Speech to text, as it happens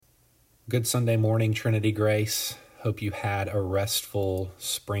Good Sunday morning, Trinity Grace. Hope you had a restful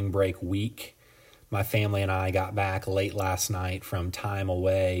spring break week. My family and I got back late last night from time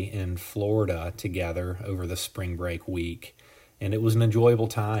away in Florida together over the spring break week, and it was an enjoyable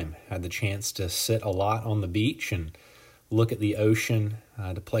time. Had the chance to sit a lot on the beach and look at the ocean,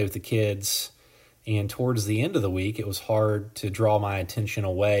 to play with the kids. And towards the end of the week, it was hard to draw my attention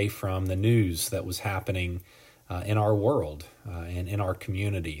away from the news that was happening in our world and in our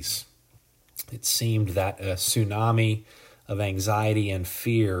communities. It seemed that a tsunami of anxiety and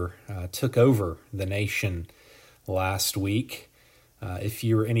fear took over the nation last week. If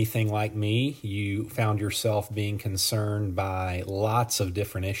you were anything like me, you found yourself being concerned by lots of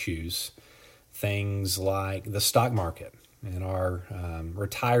different issues. Things like the stock market and our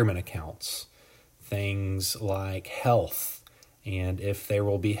retirement accounts. Things like health and if there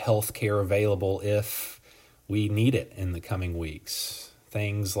will be health care available if we need it in the coming weeks.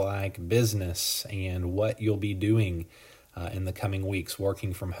 Things like business and what you'll be doing in the coming weeks,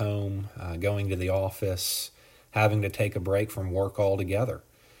 working from home, going to the office, having to take a break from work altogether,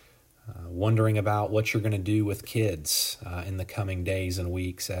 wondering about what you're going to do with kids in the coming days and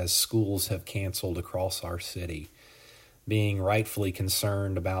weeks as schools have canceled across our city, being rightfully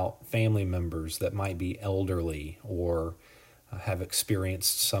concerned about family members that might be elderly or have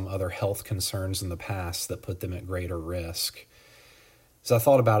experienced some other health concerns in the past that put them at greater risk. As I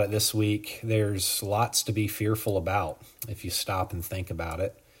thought about it this week, there's lots to be fearful about if you stop and think about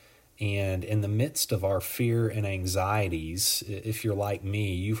it. And in the midst of our fear and anxieties, if you're like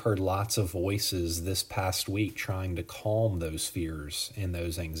me, you've heard lots of voices this past week trying to calm those fears and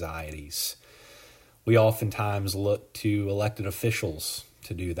those anxieties. We oftentimes look to elected officials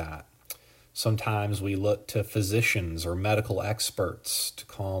to do that. Sometimes we look to physicians or medical experts to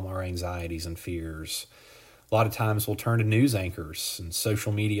calm our anxieties and fears. A lot of times we'll turn to news anchors and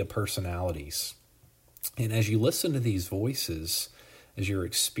social media personalities. And as you listen to these voices, as you're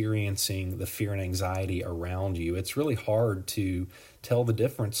experiencing the fear and anxiety around you, it's really hard to tell the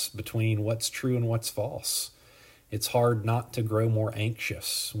difference between what's true and what's false. It's hard not to grow more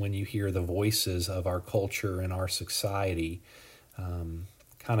anxious when you hear the voices of our culture and our society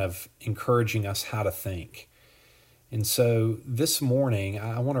kind of encouraging us how to think. And so this morning,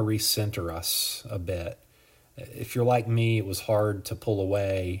 I want to recenter us a bit. If you're like me, it was hard to pull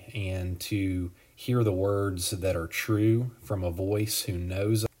away and to hear the words that are true from a voice who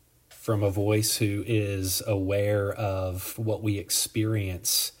knows, from a voice who is aware of what we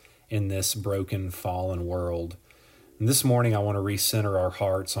experience in this broken, fallen world. And this morning, I want to recenter our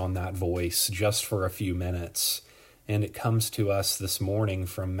hearts on that voice just for a few minutes. And it comes to us this morning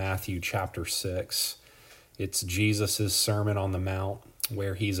from Matthew chapter 6. It's Jesus' Sermon on the Mount,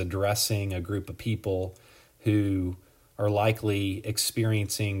 where he's addressing a group of people who are likely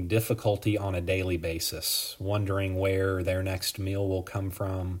experiencing difficulty on a daily basis, wondering where their next meal will come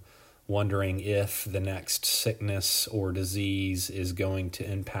from, wondering if the next sickness or disease is going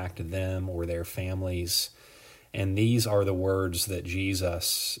to impact them or their families. And these are the words that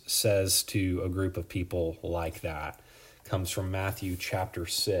Jesus says to a group of people like that. It comes from Matthew chapter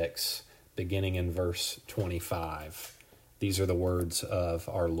 6, beginning in verse 25. These are the words of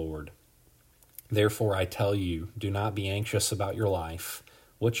our Lord. Therefore I tell you, do not be anxious about your life,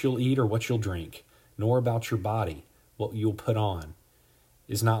 what you'll eat or what you'll drink, nor about your body, what you'll put on.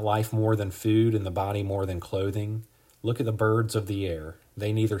 Is not life more than food and the body more than clothing? Look at the birds of the air.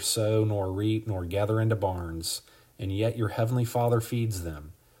 They neither sow nor reap nor gather into barns, and yet your heavenly Father feeds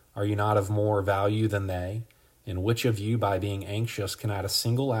them. Are you not of more value than they? And which of you, by being anxious, can add a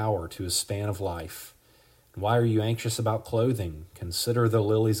single hour to his span of life? And why are you anxious about clothing? Consider the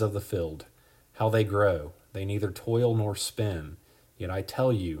lilies of the field, how they grow. They neither toil nor spin. Yet I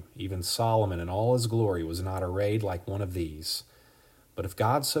tell you, even Solomon in all his glory was not arrayed like one of these. But if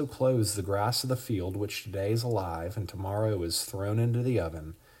God so clothes the grass of the field, which today is alive and tomorrow is thrown into the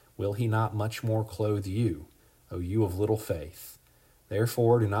oven, will he not much more clothe you, O you of little faith?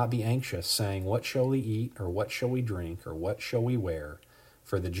 Therefore do not be anxious, saying, what shall we eat, or what shall we drink, or what shall we wear?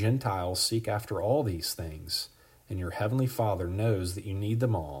 For the Gentiles seek after all these things, and your heavenly Father knows that you need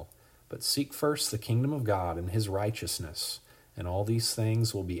them all. But seek first the kingdom of God and his righteousness, and all these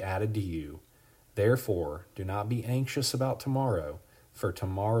things will be added to you. Therefore do not be anxious about tomorrow, for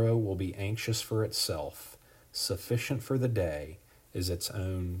tomorrow will be anxious for itself. Sufficient for the day is its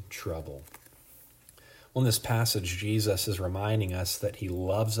own trouble. Well, in this passage, Jesus is reminding us that he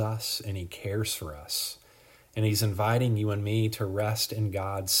loves us and he cares for us. And he's inviting you and me to rest in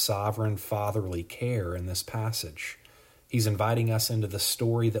God's sovereign fatherly care in this passage. He's inviting us into the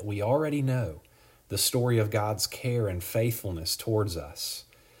story that we already know, the story of God's care and faithfulness towards us.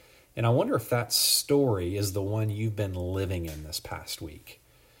 And I wonder if that story is the one you've been living in this past week.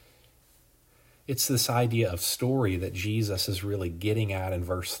 It's this idea of story that Jesus is really getting at in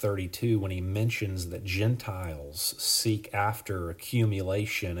verse 32 when he mentions that Gentiles seek after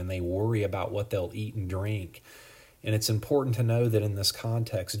accumulation and they worry about what they'll eat and drink. And it's important to know that in this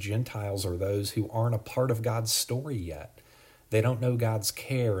context, Gentiles are those who aren't a part of God's story yet. They don't know God's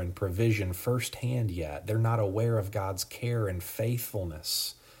care and provision firsthand yet. They're not aware of God's care and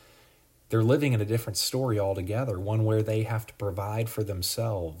faithfulness. They're living in a different story altogether, one where they have to provide for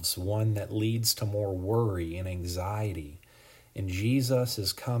themselves, one that leads to more worry and anxiety. And Jesus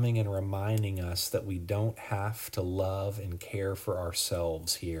is coming and reminding us that we don't have to love and care for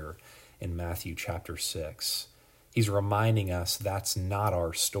ourselves here in Matthew chapter 6. He's reminding us that's not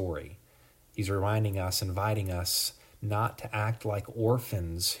our story. He's reminding us, inviting us not to act like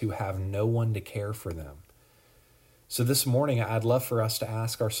orphans who have no one to care for them. So this morning, I'd love for us to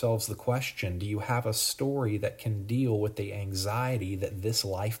ask ourselves the question, do you have a story that can deal with the anxiety that this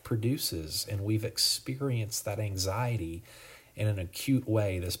life produces? And we've experienced that anxiety in an acute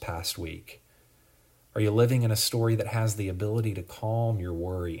way this past week. Are you living in a story that has the ability to calm your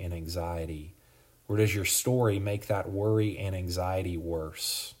worry and anxiety? Or does your story make that worry and anxiety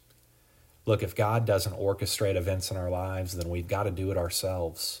worse? Look, if God doesn't orchestrate events in our lives, then we've got to do it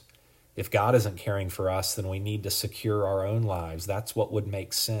ourselves. If God isn't caring for us, then we need to secure our own lives. That's what would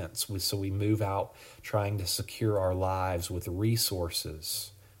make sense. So we move out trying to secure our lives with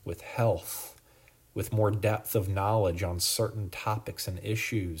resources, with health, with more depth of knowledge on certain topics and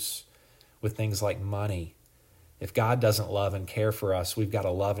issues, with things like money. If God doesn't love and care for us, we've got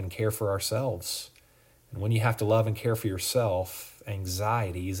to love and care for ourselves. And when you have to love and care for yourself,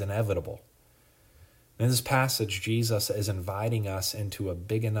 anxiety is inevitable. In this passage, Jesus is inviting us into a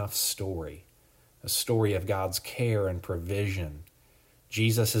big enough story, a story of God's care and provision.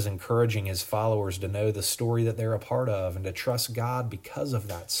 Jesus is encouraging his followers to know the story that they're a part of and to trust God because of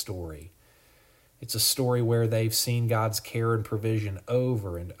that story. It's a story where they've seen God's care and provision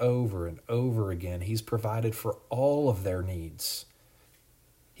over and over and over again. He's provided for all of their needs.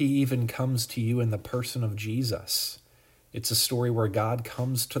 He even comes to you in the person of Jesus. It's a story where God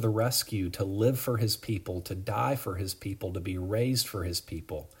comes to the rescue to live for his people, to die for his people, to be raised for his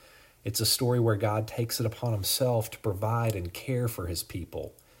people. It's a story where God takes it upon himself to provide and care for his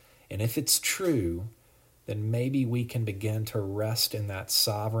people. And if it's true, then maybe we can begin to rest in that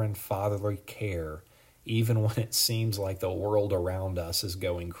sovereign fatherly care, even when it seems like the world around us is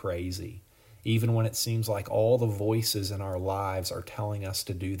going crazy, even when it seems like all the voices in our lives are telling us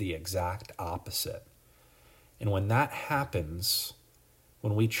to do the exact opposite. And when that happens,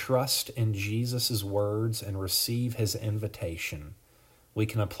 when we trust in Jesus' words and receive his invitation, we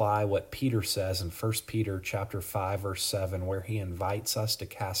can apply what Peter says in 1 Peter chapter 5, verse 7, where he invites us to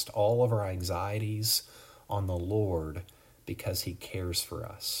cast all of our anxieties on the Lord because he cares for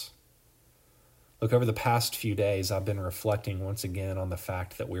us. Look, over the past few days, I've been reflecting once again on the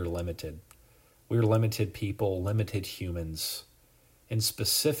fact that we're limited. We're limited people, limited humans. And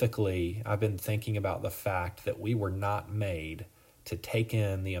specifically, I've been thinking about the fact that we were not made to take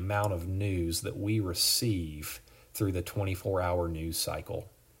in the amount of news that we receive through the 24-hour news cycle.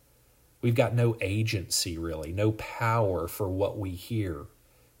 We've got no agency, really, no power for what we hear.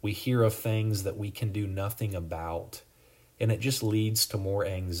 We hear of things that we can do nothing about, and it just leads to more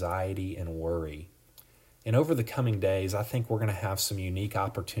anxiety and worry. And over the coming days, I think we're going to have some unique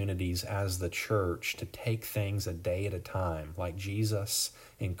opportunities as the church to take things a day at a time, like Jesus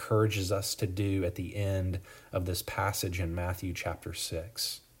encourages us to do at the end of this passage in Matthew chapter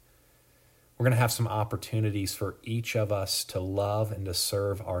 6. We're going to have some opportunities for each of us to love and to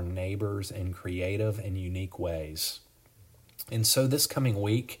serve our neighbors in creative and unique ways. And so this coming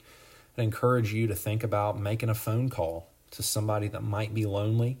week, I encourage you to think about making a phone call to somebody that might be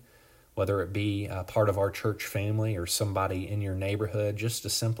lonely, whether it be a part of our church family or somebody in your neighborhood, just to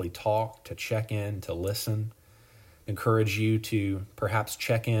simply talk, to check in, to listen. Encourage you to perhaps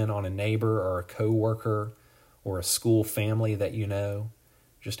check in on a neighbor or a coworker or a school family that you know.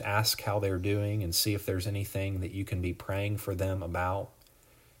 Just ask how they're doing and see if there's anything that you can be praying for them about.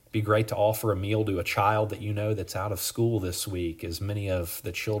 It'd be great to offer a meal to a child that you know that's out of school this week, as many of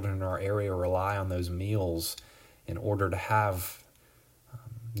the children in our area rely on those meals in order to have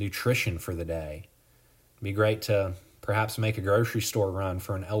nutrition for the day. It'd be great to perhaps make a grocery store run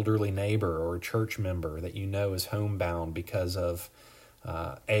for an elderly neighbor or a church member that you know is homebound because of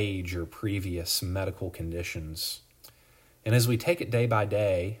age or previous medical conditions. And as we take it day by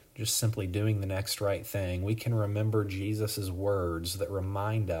day, just simply doing the next right thing, we can remember Jesus' words that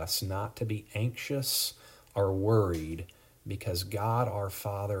remind us not to be anxious or worried, because God our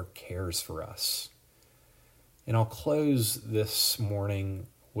Father cares for us. And I'll close this morning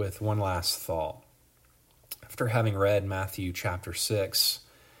with one last thought. After having read Matthew chapter 6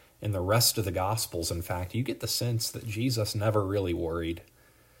 and the rest of the Gospels, in fact, you get the sense that Jesus never really worried.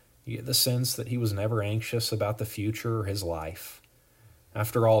 You get the sense that he was never anxious about the future or his life.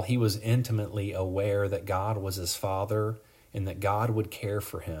 After all, he was intimately aware that God was his Father and that God would care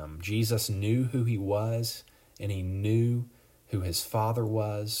for him. Jesus knew who he was, and he knew who his Father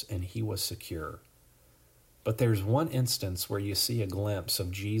was, and he was secure. But there's one instance where you see a glimpse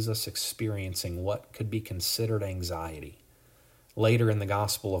of Jesus experiencing what could be considered anxiety. Later in the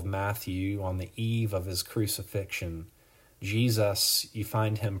Gospel of Matthew, on the eve of his crucifixion, Jesus, you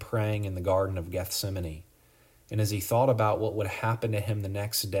find him praying in the Garden of Gethsemane. And as he thought about what would happen to him the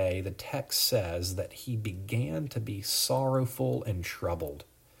next day, the text says that he began to be sorrowful and troubled.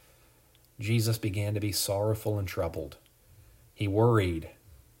 Jesus began to be sorrowful and troubled. He worried.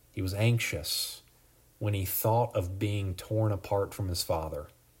 He was anxious when he thought of being torn apart from his Father.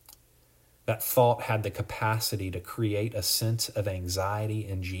 That thought had the capacity to create a sense of anxiety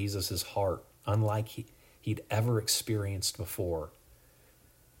in Jesus' heart, unlike he'd ever experienced before.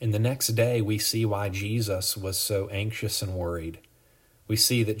 And the next day, we see why Jesus was so anxious and worried. We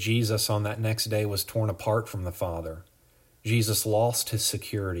see that Jesus on that next day was torn apart from the Father. Jesus lost his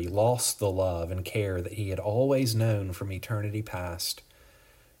security, lost the love and care that he had always known from eternity past.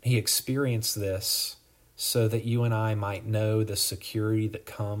 He experienced this so that you and I might know the security that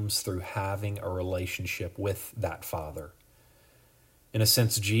comes through having a relationship with that Father. In a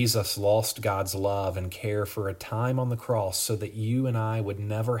sense, Jesus lost God's love and care for a time on the cross so that you and I would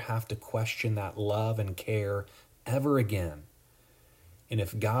never have to question that love and care ever again. And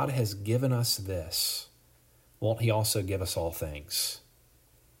if God has given us this, won't he also give us all things?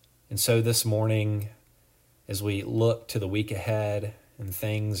 And so this morning, as we look to the week ahead and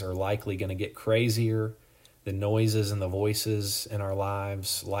things are likely going to get crazier, the noises and the voices in our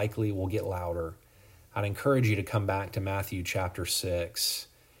lives likely will get louder, I'd encourage you to come back to Matthew chapter 6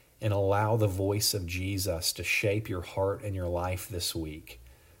 and allow the voice of Jesus to shape your heart and your life this week,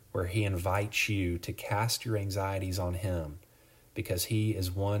 where he invites you to cast your anxieties on him because he is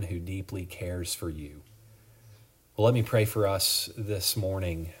one who deeply cares for you. Well, let me pray for us this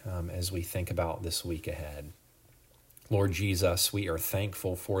morning as we think about this week ahead. Lord Jesus, we are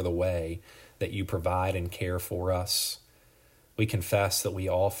thankful for the way that you provide and care for us. We confess that we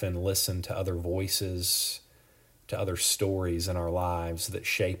often listen to other voices, to other stories in our lives that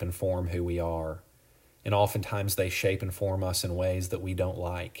shape and form who we are. And oftentimes they shape and form us in ways that we don't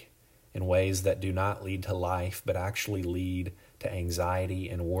like, in ways that do not lead to life, but actually lead to anxiety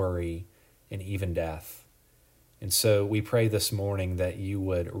and worry and even death. And so we pray this morning that you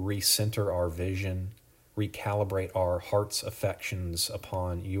would recenter our vision, recalibrate our heart's affections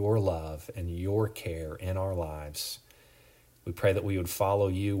upon your love and your care in our lives. We pray that we would follow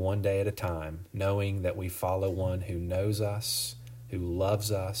you one day at a time, knowing that we follow one who knows us, who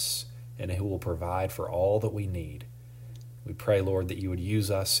loves us, and who will provide for all that we need. We pray, Lord, that you would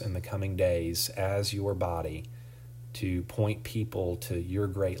use us in the coming days as your body to point people to your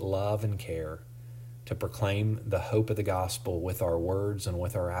great love and care, to proclaim the hope of the gospel with our words and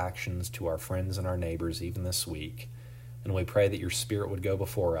with our actions to our friends and our neighbors even this week. And we pray that your Spirit would go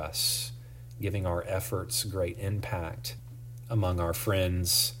before us, giving our efforts great impact among our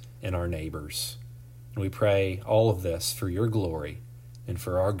friends and our neighbors. And we pray all of this for your glory and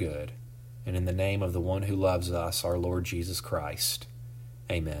for our good, and in the name of the one who loves us, our Lord Jesus Christ.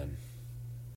 Amen.